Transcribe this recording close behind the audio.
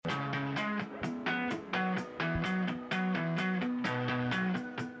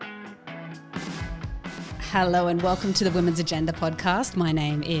Hello and welcome to the Women's Agenda podcast. My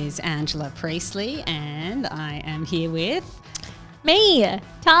name is Angela Priestley and I am here with... Me,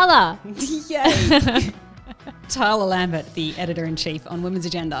 Tala. Yay! Tala Lambert, the Editor-in-Chief on Women's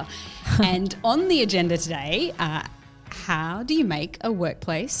Agenda. And on the agenda today, how do you make a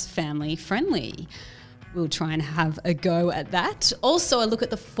workplace family friendly? We'll try and have a go at that. Also, a look at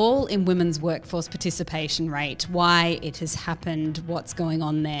the fall in women's workforce participation rate, why it has happened, what's going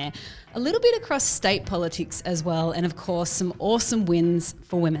on there. A little bit across state politics as well, and of course, some awesome wins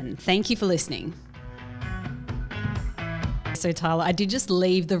for women. Thank you for listening. So, Tyler, I did just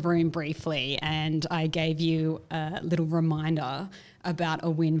leave the room briefly and I gave you a little reminder about a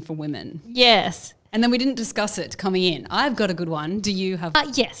win for women. Yes. And then we didn't discuss it coming in. I've got a good one. Do you have?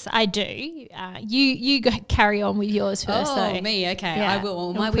 Yes, I do. You carry on with yours first. Oh, though. me. Okay, Yeah. I will.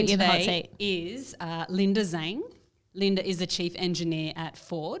 Well, my We'll put win you in the hot today seat. is Linda Zhang. Linda is the chief engineer at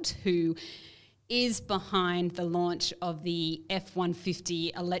Ford, who is behind the launch of the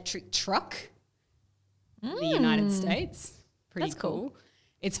F-150 electric truck in the United States. Pretty That's cool.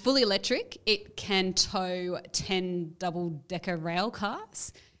 It's fully electric. It can tow 10 double-decker rail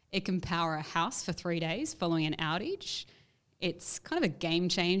cars. It can power a house for 3 days following an outage. It's kind of a game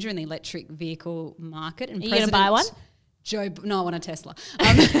changer in the electric vehicle market. And Are you going to buy one? No, I want a Tesla.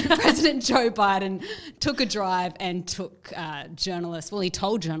 President Joe Biden took a drive and took journalists, well, he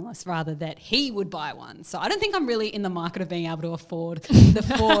told journalists rather that he would buy one. So I don't think I'm really in the market of being able to afford the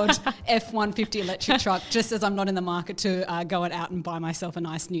Ford F-150 electric truck, just as I'm not in the market to go out and buy myself a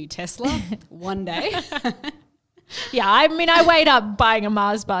nice new Tesla one day. Yeah, I mean, I weighed up buying a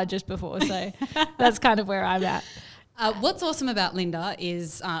Mars bar just before, so that's kind of where I'm at. What's awesome about Linda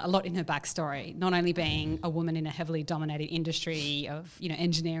is a lot in her backstory, not only being a woman in a heavily dominated industry of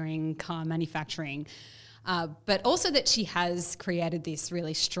engineering, car manufacturing, but also that she has created this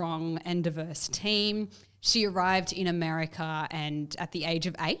really strong and diverse team. She arrived in America and at the age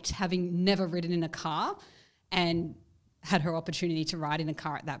of 8, having never ridden in a car, and had her opportunity to ride in a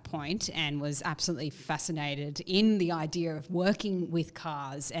car at that point and was absolutely fascinated in the idea of working with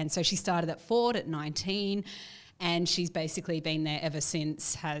cars. And so she started at Ford at 19 and she's basically been there ever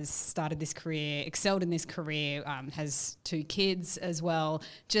since, has started this career, excelled in this career, has 2 kids as well.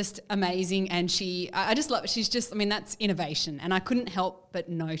 Just amazing. And I just love it. That's innovation. And I couldn't help but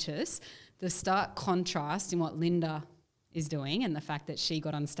notice the stark contrast in what Linda is doing and the fact that she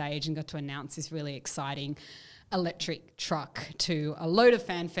got on stage and got to announce this really exciting electric truck to a load of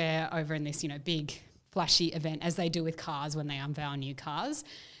fanfare over in this, big flashy event, as they do with cars when they unveil new cars.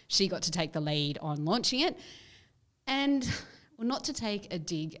 She got to take the lead on launching it. And not to take a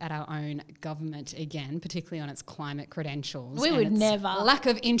dig at our own government again, particularly on its climate credentials. We and would its never. lack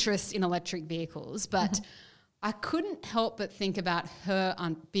of interest in electric vehicles. But I couldn't help but think about her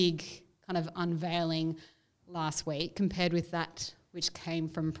big kind of unveiling last week compared with that which came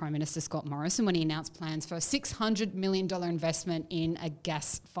from Prime Minister Scott Morrison when he announced plans for a $600 million investment in a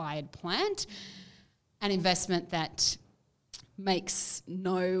gas-fired plant, an investment that makes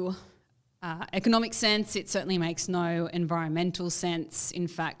no economic sense. It certainly makes no environmental sense. In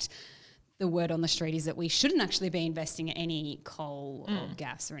fact, the word on the street is that we shouldn't actually be investing in any coal or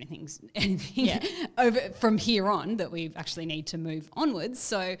gas or anything over from here on, that we actually need to move onwards.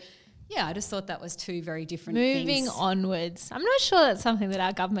 So yeah, I just thought that was 2 very different things. Moving onwards. I'm not sure that's something that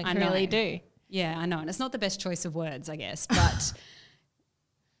our government can really do. Yeah, I know. And it's not the best choice of words, I guess, but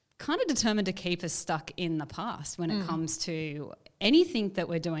kind of determined to keep us stuck in the past when it comes to anything that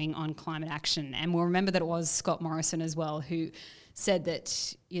we're doing on climate action. And we'll remember that it was Scott Morrison as well who said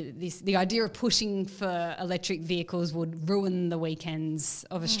that the idea of pushing for electric vehicles would ruin the weekends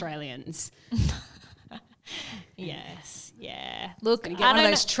of Australians. Yes, yeah. Look, Get one of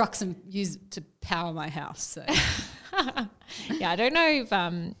those trucks and use it to power my house. So yeah, I don't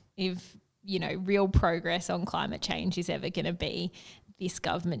know if real progress on climate change is ever going to be this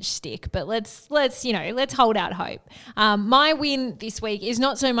government shtick, but let's hold out hope. My win this week is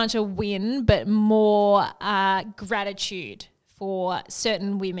not so much a win, but more gratitude for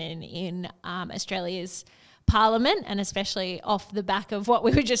certain women in Australia's Parliament, and especially off the back of what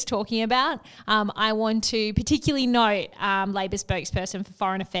we were just talking about. I want to particularly note Labor spokesperson for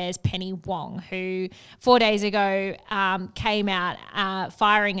Foreign Affairs, Penny Wong, who 4 days ago came out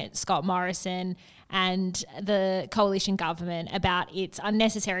firing at Scott Morrison and the coalition government about its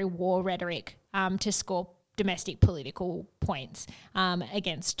unnecessary war rhetoric to score domestic political points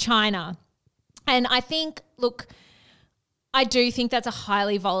against China. And I think, look, I do think that's a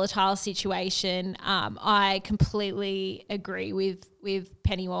highly volatile situation. I completely agree with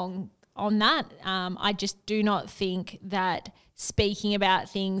Penny Wong on that. I just do not think that speaking about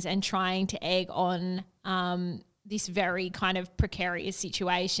things and trying to egg on this very kind of precarious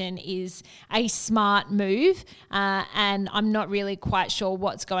situation is a smart move. And I'm not really quite sure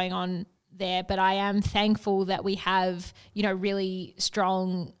what's going on there, but I am thankful that we have, really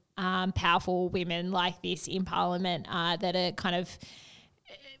strong, powerful women like this in Parliament that are kind of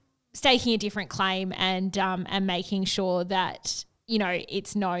staking a different claim and making sure that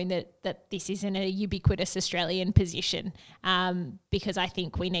it's known that this isn't a ubiquitous Australian position, because I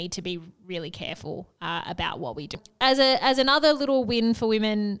think we need to be really careful about what we do. As another little win for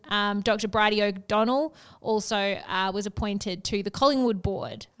women, Dr. Bridie O'Donnell also was appointed to the Collingwood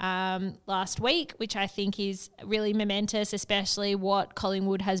board last week, which I think is really momentous, especially what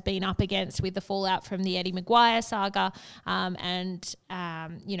Collingwood has been up against with the fallout from the Eddie Maguire saga, and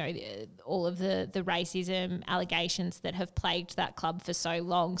all of the racism allegations that have plagued that club for so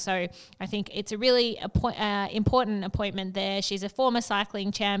long. So I think it's a really important appointment there. She's a former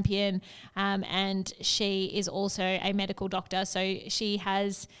cycling champion, and she is also a medical doctor. So she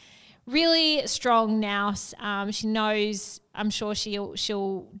has really strong nous. She knows, I'm sure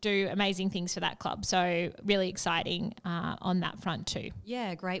she'll do amazing things for that club. So really exciting on that front too.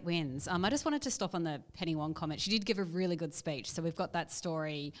 Yeah, great wins. I just wanted to stop on the Penny Wong comment. She did give a really good speech. So we've got that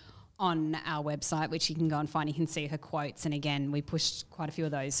story on our website, which you can go and find. You can see her quotes. And again, we pushed quite a few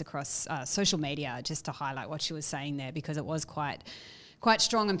of those across social media just to highlight what she was saying there, because it was quite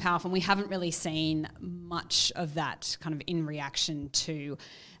strong and powerful. And we haven't really seen much of that kind of in reaction to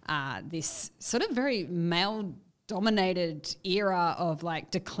this sort of very male-dominated era of like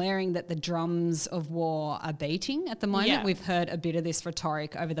declaring that the drums of war are beating at the moment. Yeah. We've heard a bit of this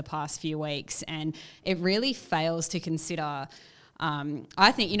rhetoric over the past few weeks, and it really fails to consider...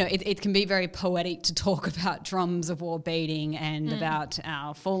 I think, it can be very poetic to talk about drums of war beating and about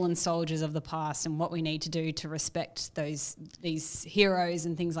our fallen soldiers of the past and what we need to do to respect these heroes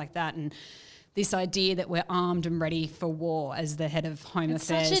and things like that. And this idea that we're armed and ready for war, as the head of Home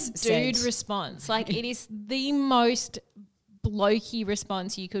Affairs said. Such a dude response. Like, it is the most blokey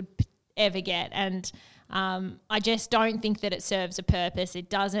response you could ever get. And I just don't think that it serves a purpose.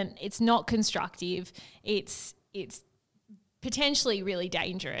 It's not constructive. It's potentially really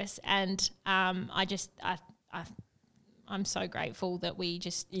dangerous, and I'm so grateful that we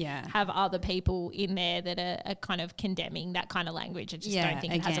just have other people in there that are kind of condemning that kind of language. I just don't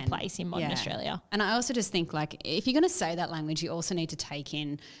think it has a place in modern Australia. And I also just think, like, if you're going to say that language, you also need to take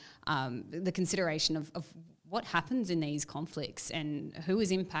in the consideration of what happens in these conflicts and who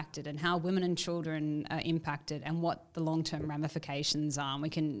is impacted and how women and children are impacted and what the long-term ramifications are. And we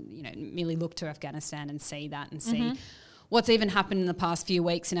can, merely look to Afghanistan and see that and see what's even happened in the past few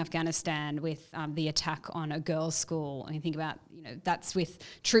weeks in Afghanistan with the attack on a girls' school. And you think about, that's with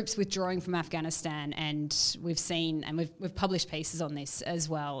troops withdrawing from Afghanistan, and we've seen, and we've published pieces on this as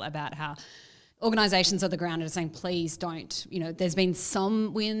well about how organisations on the ground are saying, please don't, there's been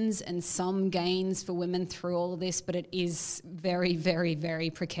some wins and some gains for women through all of this, but it is very, very, very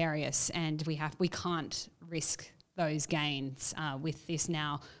precarious, and we can't risk those gains with this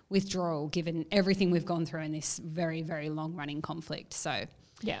now withdrawal, given everything we've gone through in this very, very long-running conflict. So,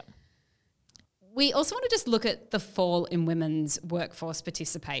 yeah. We also want to just look at the fall in women's workforce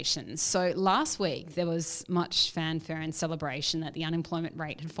participation. So last week there was much fanfare and celebration that the unemployment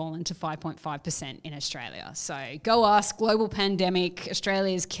rate had fallen to 5.5% in Australia. So go us, global pandemic,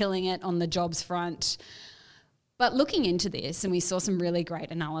 Australia's killing it on the jobs front. But looking into this, and we saw some really great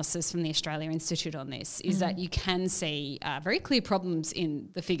analysis from the Australia Institute on this, is that you can see very clear problems in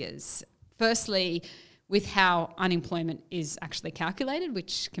the figures. Firstly, with how unemployment is actually calculated,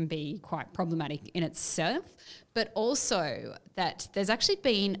 which can be quite problematic in itself, but also that there's actually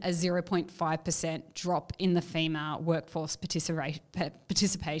been a 0.5% drop in the female workforce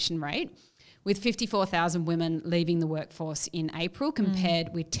participation rate, with 54,000 women leaving the workforce in April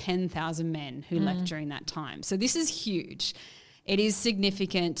compared with 10,000 men who left during that time. So this is huge. It is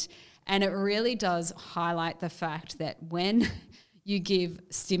significant, and it really does highlight the fact that when you give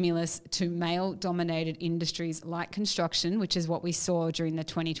stimulus to male-dominated industries like construction, which is what we saw during the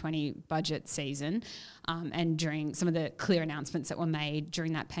 2020 budget season, and during some of the clear announcements that were made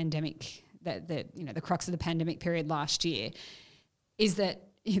during that pandemic, the crux of the pandemic period last year, is that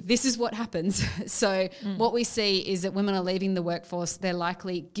this is what happens. So what we see is that women are leaving the workforce. They're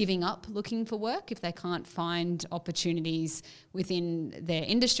likely giving up looking for work if they can't find opportunities within their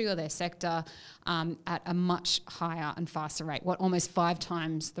industry or their sector at a much higher and faster rate, almost 5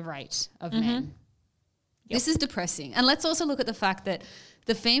 times the rate of men. This is depressing. And let's also look at the fact that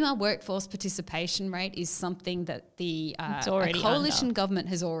the female workforce participation rate is something that the coalition government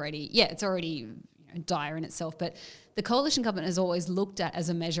has already, it's already dire in itself, but the coalition government has always looked at as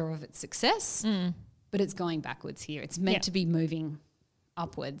a measure of its success, but it's going backwards here. It's meant to be moving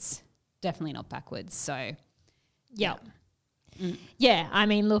upwards, definitely not backwards. So, yeah. I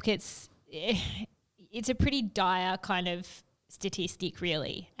mean, look, it's a pretty dire kind of statistic,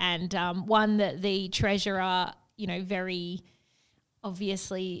 really, and one that the treasurer, very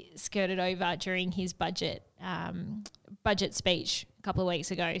obviously skirted over during his budget speech a couple of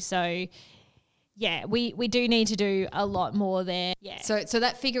weeks ago. So, yeah, we do need to do a lot more there. Yeah. So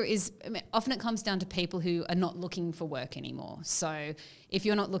that figure is, often it comes down to people who are not looking for work anymore. So if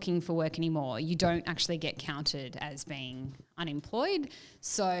you're not looking for work anymore, you don't actually get counted as being unemployed.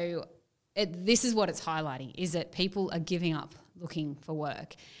 So this is what it's highlighting, is that people are giving up looking for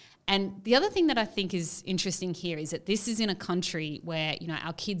work. And the other thing that I think is interesting here is that this is in a country where,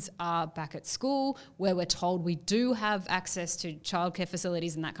 our kids are back at school, where we're told we do have access to childcare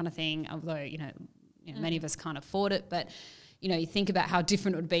facilities and that kind of thing, although, many of us can't afford it. But, you think about how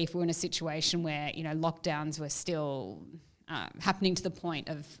different it would be if we were in a situation where, lockdowns were still happening to the point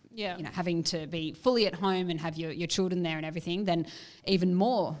of, having to be fully at home and have your children there and everything, then even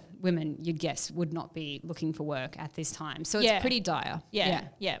more women, you'd guess, would not be looking for work at this time. So it's pretty dire. Yeah.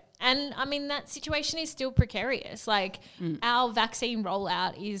 And I mean, that situation is still precarious. Like our vaccine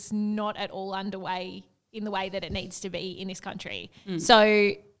rollout is not at all underway in the way that it needs to be in this country.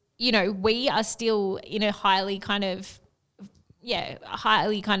 So, we are still in a highly kind of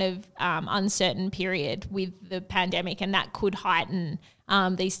uncertain period with the pandemic, and that could heighten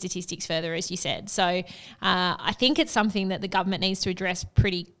these statistics further, as you said. So I think it's something that the government needs to address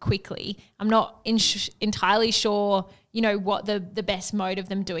pretty quickly. I'm not entirely sure, what the best mode of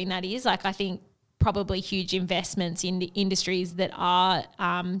them doing that is. Like, I think probably huge investments in the industries that are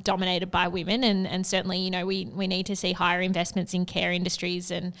dominated by women, and certainly, we need to see higher investments in care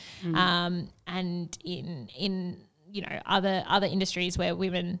industries and in other industries where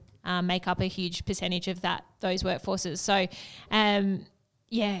women make up a huge percentage of those workforces. So, I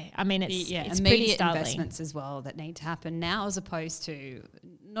mean, it's pretty startling. Investments as well that need to happen now, as opposed to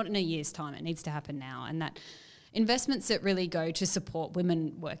not in a year's time. It needs to happen now, and that investments that really go to support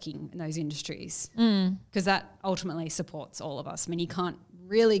women working in those industries, because that ultimately supports all of us. I mean, you can't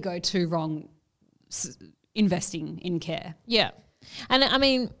really go too wrong investing in care. Yeah, and I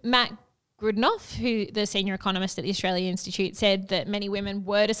mean, Matt Grudnoff, who the senior economist at the Australia Institute, said that many women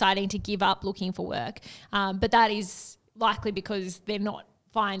were deciding to give up looking for work, but that is likely because they're not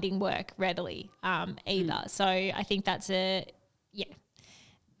finding work readily either. So I think that's the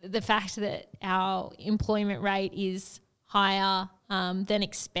fact that our employment rate is higher than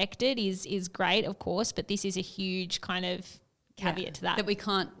expected is great, of course, but this is a huge kind of caveat to that. That we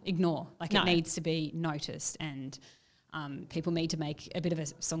can't ignore. It needs to be noticed, and people need to make a bit of a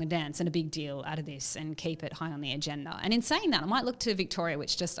song and dance and a big deal out of this and keep it high on the agenda. And in saying that, I might look to Victoria,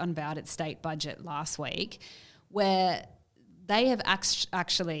 which just unveiled its state budget last week, where they have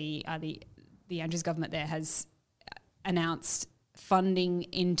actually, the Andrews government there has announced funding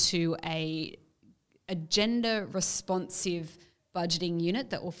into a gender responsive budgeting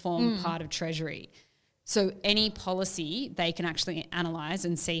unit that will form part of Treasury. So any policy they can actually analyse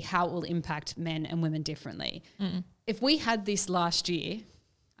and see how it will impact men and women differently. If we had this last year,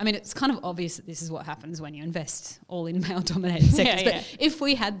 I mean, it's kind of obvious that this is what happens when you invest all in male-dominated sectors. But if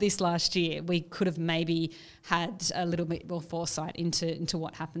we had this last year, we could have maybe had a little bit more foresight into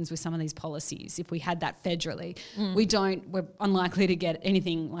what happens with some of these policies. If we had that federally, we're unlikely to get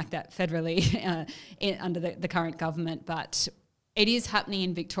anything like that federally under the current government. But it is happening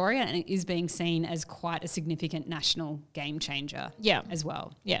in Victoria, and it is being seen as quite a significant national game changer as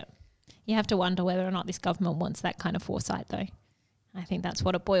well. Yeah. You have to wonder whether or not this government wants that kind of foresight, though. I think that's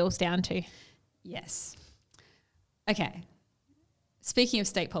what it boils down to. Yes. Okay. Speaking of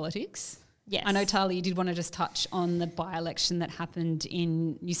state politics, yes. I know, Tali, you did want to just touch on the by-election that happened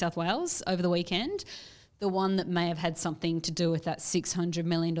in New South Wales over the weekend, the one that may have had something to do with that $600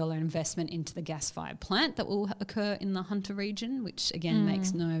 million investment into the gas-fired plant that will occur in the Hunter region, which, again,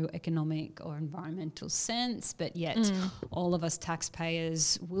 makes no economic or environmental sense, but yet all of us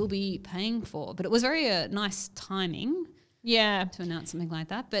taxpayers will be paying for. But it was very nice timing. Yeah. To announce something like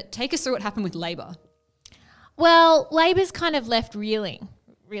that. But take us through what happened with Labor. Well, Labor's kind of left reeling,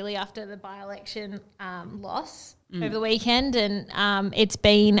 really, after the by-election loss over the weekend. And it's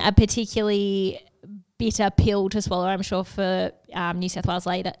been a particularly bitter pill to swallow, I'm sure, for New South Wales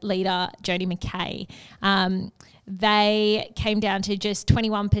leader Jodi McKay. They came down to just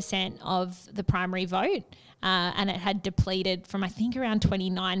 21% of the primary vote, and it had depleted from, I think, around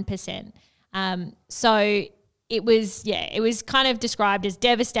 29%. So it was kind of described as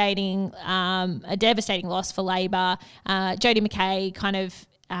devastating, a devastating loss for Labor. Jodi McKay kind of,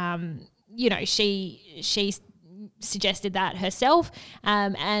 she suggested that herself,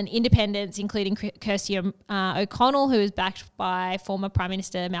 and independents, including Kirsty O'Connell, who was backed by former Prime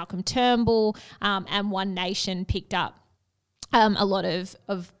Minister Malcolm Turnbull, and One Nation picked up a lot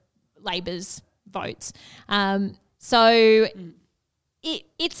of Labor's votes.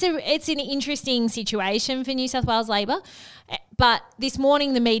 It's an interesting situation for New South Wales Labor. But this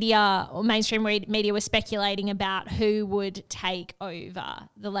morning, the media or mainstream media was speculating about who would take over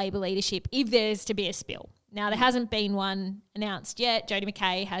the Labor leadership if there's to be a spill. Now, there hasn't been one announced yet. Jodi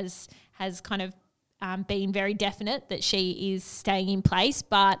McKay has kind of been very definite that she is staying in place,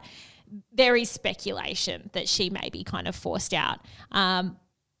 but there is speculation that she may be kind of forced out.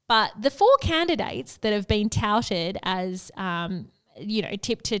 But the four candidates that have been touted as,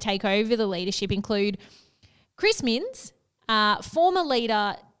 tipped to take over the leadership include Chris Minns, former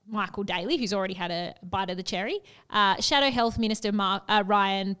leader Michael Daly, who's already had a bite of the cherry, Shadow Health Minister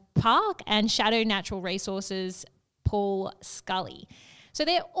Ryan Park, and Shadow Natural Resources Paul Scully. So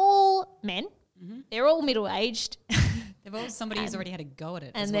they're all men. Mm-hmm. They're all middle-aged. They've all somebody who's already had a go at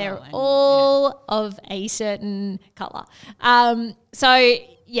it and as they're well. all of a certain colour. So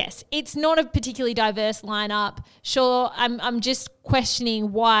yes, it's not a particularly diverse lineup. Sure, I'm just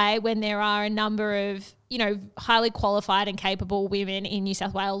questioning why, when there are a number of highly qualified and capable women in New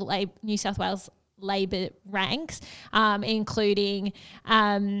South Wales Labor ranks, including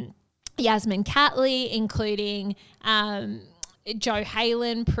Yasmin Catley, including Jo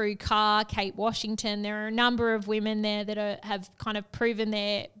Halen, Prue Carr, Kate Washington. There are a number of women there that have kind of proven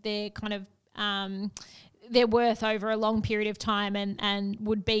their worth over a long period of time and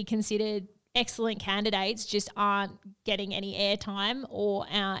would be considered excellent candidates, just aren't getting any airtime or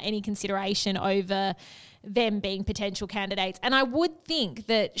any consideration over them being potential candidates. And I would think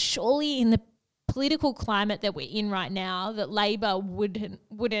that surely in the political climate that we're in right now, that Labor wouldn't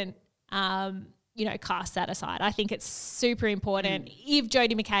cast that aside. I think it's super important if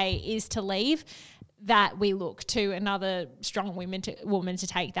Jodi McKay is to leave, that we look to another strong woman to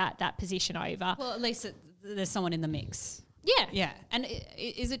take that position over. Well, at least there's someone in the mix. Yeah. Yeah. And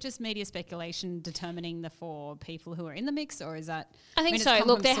is it just media speculation determining the four people who are in the mix, or is that? I think so.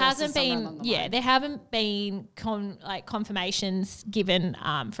 Look, there hasn't been, there haven't been confirmations given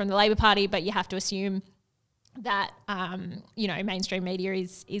from the Labor Party, but you have to assume that, mainstream media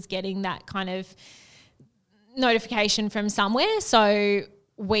is getting that kind of notification from somewhere. So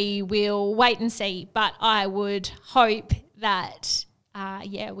we will wait and see. But I would hope that,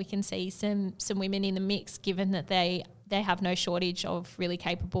 we can see some women in the mix, given that they have no shortage of really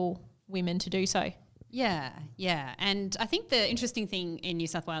capable women to do so. Yeah. And I think the interesting thing in New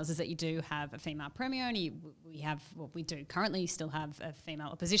South Wales is that you do have a female premier, and we do currently still have a female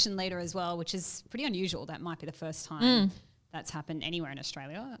opposition leader as well, which is pretty unusual. That might be the first time that's happened anywhere in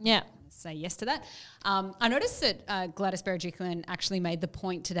Australia. Yeah. I'm going to say yes to that. I noticed that Gladys Berejiklian actually made the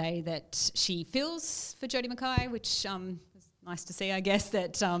point today that she feels for Jodi McKay, which was nice to see, I guess,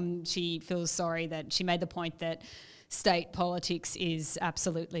 that she feels sorry, that she made the point that state politics is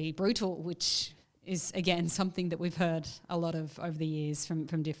absolutely brutal, which is, again, something that we've heard a lot of over the years from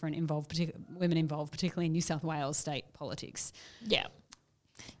different women involved, particularly in New South Wales state politics. Yeah.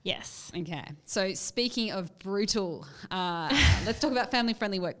 Yes. Okay. So speaking of brutal, let's talk about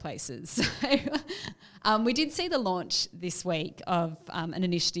family-friendly workplaces. We did see the launch this week of an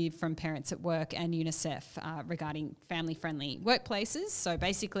initiative from Parents at Work and UNICEF regarding family-friendly workplaces. So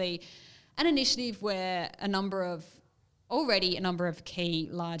basically an initiative where a number of key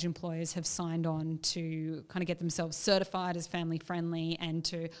large employers have signed on to kind of get themselves certified as family friendly and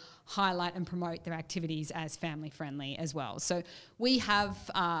to highlight and promote their activities as family friendly as well. So we have,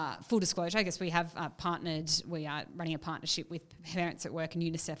 full disclosure, I guess we are running a partnership with Parents at Work and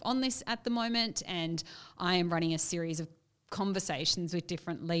UNICEF on this at the moment, and I am running a series of conversations with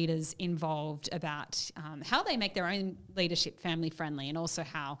different leaders involved about how they make their own leadership family friendly, and also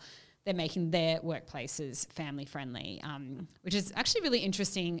how they're making their workplaces family friendly, which is actually really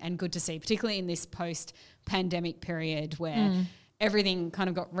interesting and good to see, particularly in this post-pandemic period where everything kind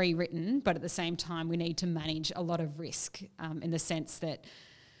of got rewritten, but at the same time we need to manage a lot of risk in the sense that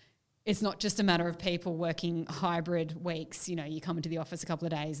it's not just a matter of people working hybrid weeks. You come into the office a couple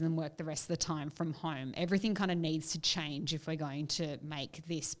of days and then work the rest of the time from home. Everything kind of needs to change if we're going to make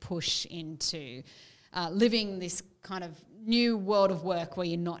this push into living this kind of new world of work where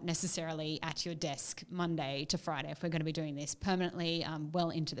you're not necessarily at your desk Monday to Friday, if we're going to be doing this permanently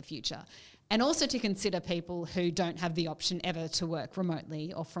well into the future. And also to consider people who don't have the option ever to work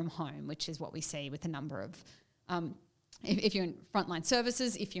remotely or from home, which is what we see with a number of if you're in frontline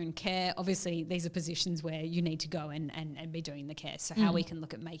services, if you're in care, obviously these are positions where you need to go and be doing the care. So how we can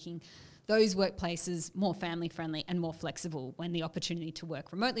look at making those workplaces more family friendly and more flexible when the opportunity to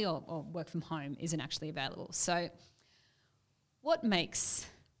work remotely or work from home isn't actually available. So what makes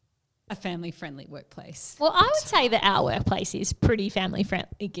a family friendly workplace? Well, I would say that our workplace is pretty family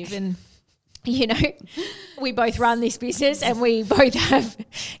friendly given you know, we both run this business and we both have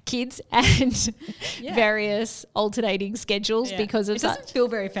kids and various alternating schedules because of that. It doesn't feel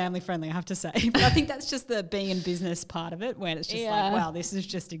very family friendly, I have to say. But I think that's just the being in business part of it, where it's just like, wow, this is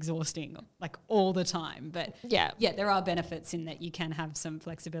just exhausting, like all the time. But there are benefits in that you can have some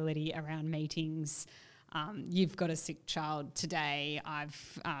flexibility around meetings. You've got a sick child today.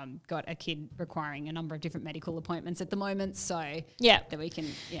 I've got a kid requiring a number of different medical appointments at the moment. So that we can,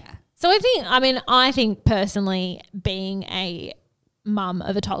 So I think personally being a mum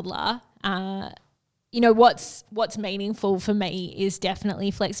of a toddler, what's meaningful for me is definitely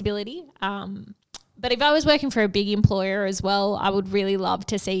flexibility. But if I was working for a big employer as well, I would really love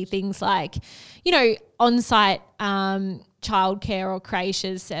to see things like, on-site childcare or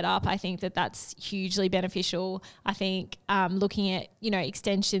creches set up. I think that that's hugely beneficial. I think looking at,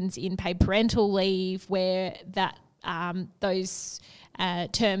 extensions in paid parental leave where that those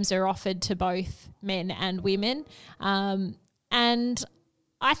terms are offered to both men and women. And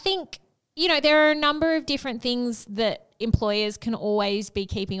I think, there are a number of different things that employers can always be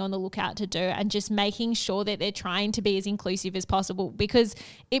keeping on the lookout to do and just making sure that they're trying to be as inclusive as possible because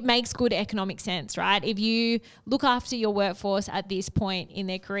it makes good economic sense, right? If you look after your workforce at this point in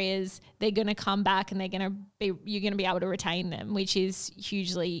their careers, they're going to come back and you're going to be able to retain them, which is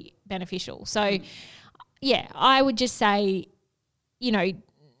hugely beneficial. So, I would just say,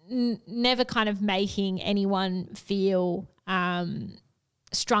 never kind of making anyone feel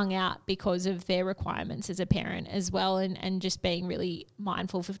strung out because of their requirements as a parent as well and just being really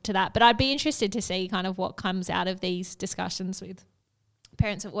mindful to that. But I'd be interested to see kind of what comes out of these discussions with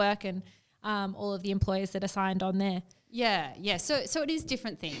parents at work and all of the employers that are signed on there. Yeah. So it is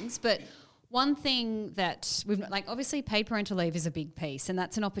different things, but one thing that obviously paid parental leave is a big piece, and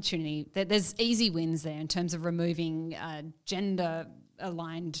that's an opportunity. There's easy wins there in terms of removing gender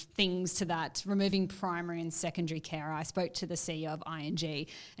aligned things to that, removing primary and secondary carer. I spoke to the CEO of ING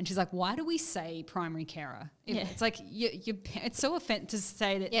and she's like, why do we say primary carer? It's like it's so offensive to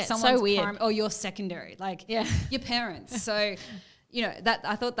say that someone's so weird. or you're secondary, your parents. So that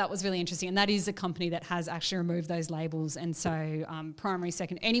I thought that was really interesting, and that is a company that has actually removed those labels. And so primary,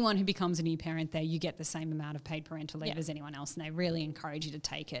 second, anyone who becomes a new parent there, you get the same amount of paid parental leave as anyone else, and they really encourage you to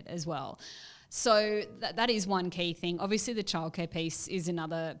take it as well. So that is one key thing. Obviously the childcare piece is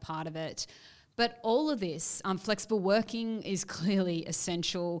another part of it, but all of this, flexible working is clearly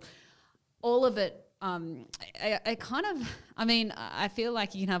essential. All of it, I feel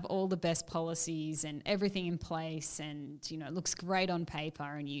like you can have all the best policies and everything in place and, it looks great on paper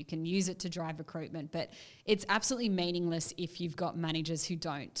and you can use it to drive recruitment, but it's absolutely meaningless if you've got managers who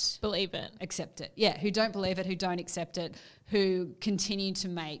don't believe it, accept it. Yeah, who don't believe it, who don't accept it, who continue to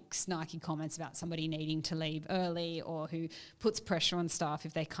make snarky comments about somebody needing to leave early or who puts pressure on staff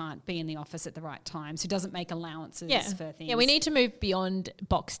if they can't be in the office at the right times, who doesn't make allowances for things. Yeah, we need to move beyond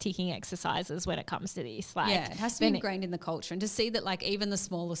box ticking exercises when it comes to this. It has to be ingrained in the culture, and to see that even the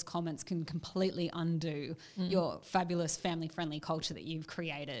smallest comments can completely undo your fabulous family-friendly culture that you've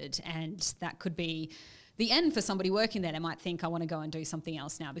created, and that could be the end for somebody working there. They might think, I want to go and do something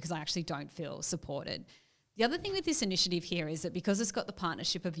else now because I actually don't feel supported. The other thing with this initiative here is that because it's got the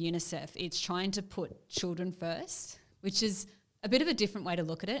partnership of UNICEF, it's trying to put children first, which is a bit of a different way to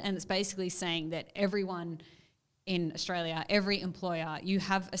look at it, and it's basically saying that everyone in Australia, every employer, you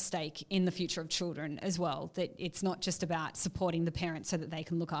have a stake in the future of children as well, that it's not just about supporting the parents so that they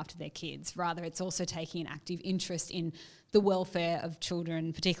can look after their kids. Rather, it's also taking an active interest in the welfare of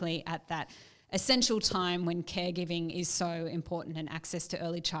children, particularly at that essential time when caregiving is so important and access to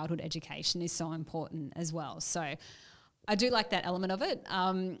early childhood education is so important as well. So I do like that element of it.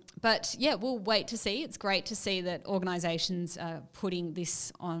 But we'll wait to see. It's great to see that organisations are putting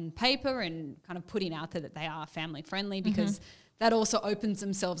this on paper and kind of putting out there that they are family friendly, because that also opens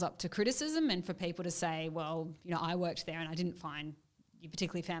themselves up to criticism and for people to say, well, I worked there and I didn't find you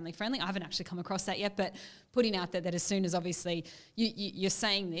particularly family friendly. I haven't actually come across that yet, but putting out there that as soon as obviously you're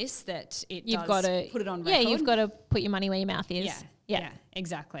saying this, that you've got to put it on record. Yeah, you've got to put your money where your mouth is. Yeah,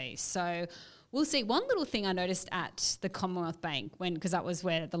 exactly. So we'll see. One little thing I noticed at the Commonwealth Bank, because that was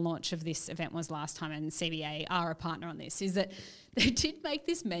where the launch of this event was last time, and CBA are a partner on this, is that they did make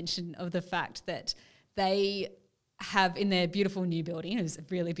this mention of the fact that they have in their beautiful new building, it was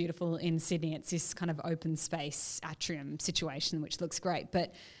really beautiful in Sydney, it's this kind of open space atrium situation, which looks great,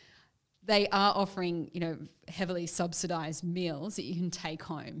 but they are offering, heavily subsidised meals that you can take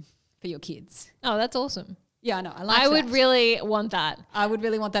home for your kids. Oh, that's awesome. Yeah, I know. I would really want that. I would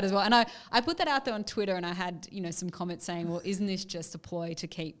really want that as well. And I put that out there on Twitter, and I had, some comments saying, well, isn't this just a ploy to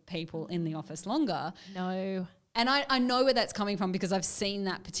keep people in the office longer? No. And I know where that's coming from, because I've seen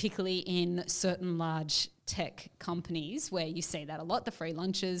that particularly in certain large tech companies where you see that a lot, the free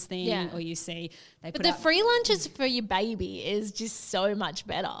lunches thing, or you see they put But the free lunches for your baby is just so much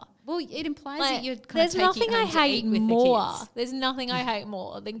better. Well, it implies that you're kind there's of taking nothing I home to hate eat with more. the kids. There's nothing I hate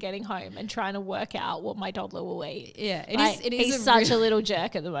more than getting home and trying to work out what my toddler will eat. Yeah, it is. He's such a little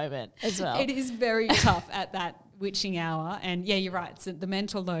jerk at the moment as well. It is very tough at that witching hour. And yeah, you're right. So the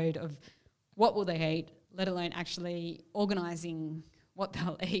mental load of what will they eat, let alone actually organising what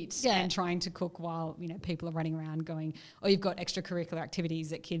they'll eat and trying to cook while, people are running around going, or you've got extracurricular activities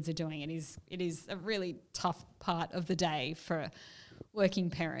that kids are doing. It is a really tough part of the day for working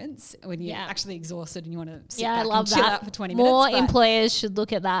parents when you're actually exhausted and you want to sit back and chill out for 20 minutes. More employers should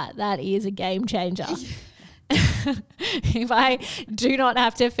look at that. That is a game changer. If I do not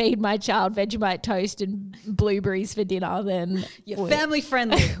have to feed my child Vegemite toast and blueberries for dinner, then you're family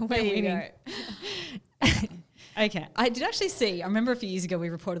friendly. There you go. Okay. I did actually see, I remember a few years ago we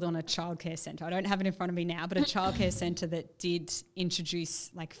reported on a childcare centre. I don't have it in front of me now, but a childcare centre that did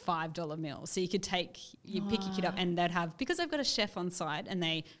introduce like $5 meals. So you could pick your kid up, and they'd have, because they've got a chef on site and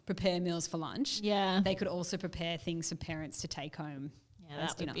they prepare meals for lunch, they could also prepare things for parents to take home. Yeah,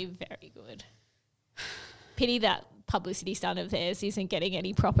 that would be very good. Pity that publicity stunt of theirs isn't getting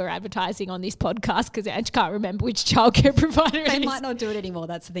any proper advertising on this podcast, because I can't remember which childcare provider it is. They might not do it anymore.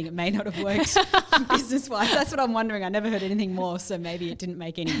 That's the thing. It may not have worked business-wise. That's what I'm wondering. I never heard anything more, so maybe it didn't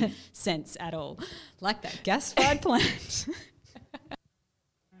make any sense at all. Like that gas-fired plant.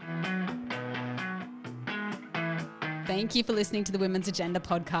 Thank you for listening to the Women's Agenda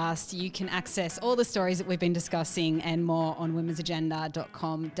podcast. You can access all the stories that we've been discussing and more on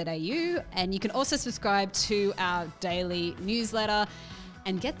womensagenda.com.au. And you can also subscribe to our daily newsletter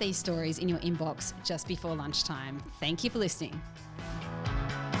and get these stories in your inbox just before lunchtime. Thank you for listening.